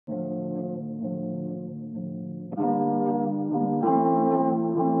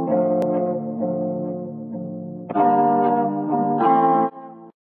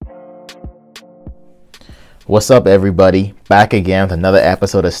What's up, everybody? Back again with another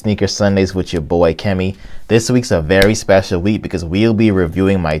episode of Sneaker Sundays with your boy Kemi. This week's a very special week because we'll be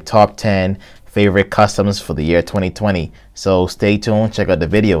reviewing my top 10 favorite customs for the year 2020. So stay tuned, check out the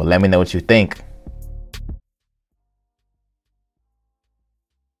video, let me know what you think.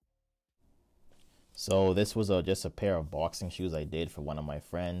 So this was just a pair of boxing shoes I did for one of my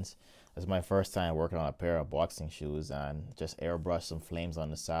friends. This is my first time working on a pair of boxing shoes, and just airbrushed some flames on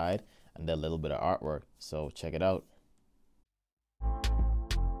the side and did a little bit of artwork. So check it out.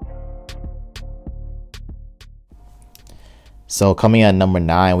 So coming at number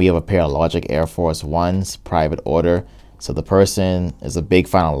 9, we have a pair of Logic Air Force Ones, private order. So the person is a big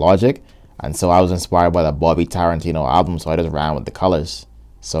fan of Logic, and so I was inspired by the Bobby Tarantino album, so I just ran with the colors.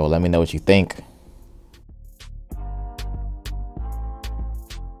 So let me know what you think.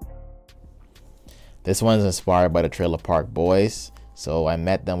 This one is inspired by the Trailer Park Boys. So I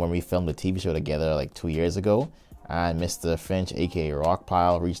met them when we filmed a TV show together like 2 years ago, and Mr. Finch, aka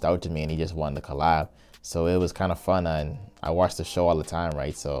Rockpile, reached out to me and he just wanted to collab. So it was kind of fun, and I watched the show all the time,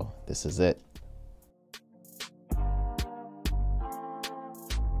 right? So this is it.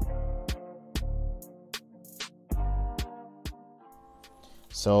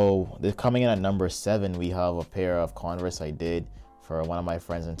 So coming in at number 7, we have a pair of Converse I did for one of my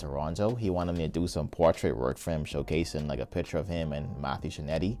friends in Toronto. He wanted me to do some portrait work for him, showcasing like a picture of him and Matthew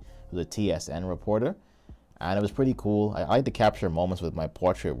Shinetti, who's a TSN reporter. And it was pretty cool. I like to capture moments with my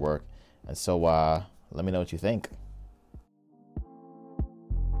portrait work. And so let me know what you think.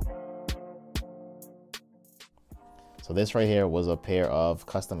 So this right here was a pair of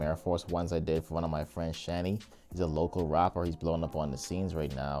custom Air Force Ones I did for one of my friends, Shani. He's a local rapper. He's blowing up on the scenes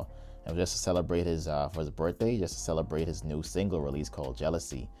right now. And just to celebrate his for his birthday, just to celebrate his new single release called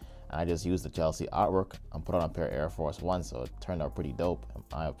Jealousy. And I just used the Jealousy artwork and put on a pair of Air Force Ones, so it turned out pretty dope in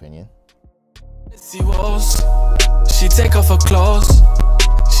my opinion. She take off her clothes,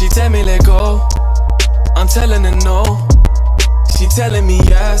 she tell me let go, I'm telling her no, she telling me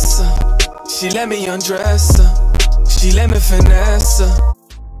yes, she let me undress, she let me finesse.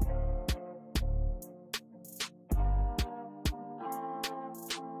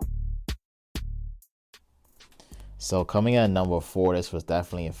 So coming in at number 4, this was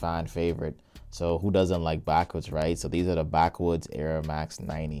definitely a fan favorite. So who doesn't like backwoods, right? So these are the backwoods Air Max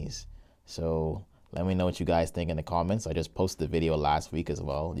 90s. So let me know what you guys think in the comments. I just posted the video last week as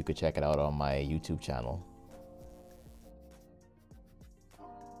well. You could check it out on my YouTube channel.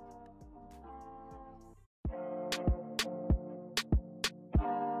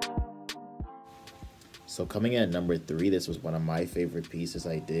 So coming in at number 3, this was one of my favorite pieces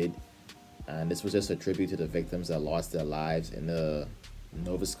I did. And this was just a tribute to the victims that lost their lives in the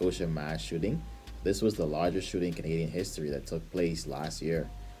Nova Scotia mass shooting. This was the largest shooting in Canadian history that took place last year.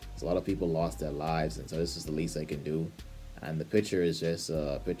 So a lot of people lost their lives, and so this is the least I can do. And the picture is just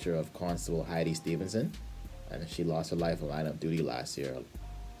a picture of Constable Heidi Stevenson, and she lost her life in line of duty last year.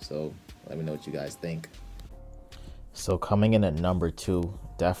 So let me know what you guys think. So coming in at number 2,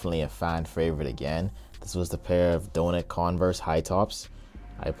 definitely a fan favorite again. This was the pair of Donut Converse high tops.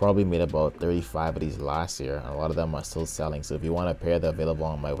 I probably made about 35 of these last year, and a lot of them are still selling. So if you want a pair, they're available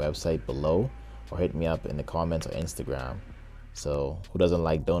on my website below, or hit me up in the comments or Instagram. So who doesn't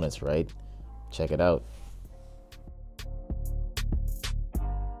like donuts, right? Check it out.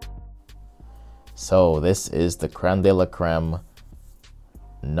 So this is the creme de la creme,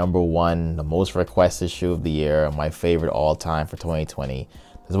 number 1, the most requested shoe of the year, my favorite all time for 2020.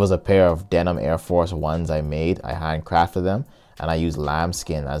 This was a pair of denim Air Force Ones I made. I handcrafted them, and I used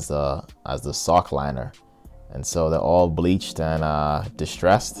lambskin as the sock liner. And so they're all bleached and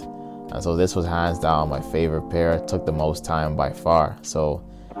distressed. And so this was hands down my favorite pair. It took the most time by far. So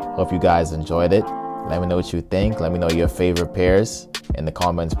hope you guys enjoyed it. Let me know what you think. Let me know your favorite pairs in the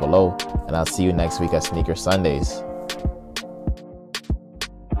comments below. And I'll see you next week at Sneaker Sundays.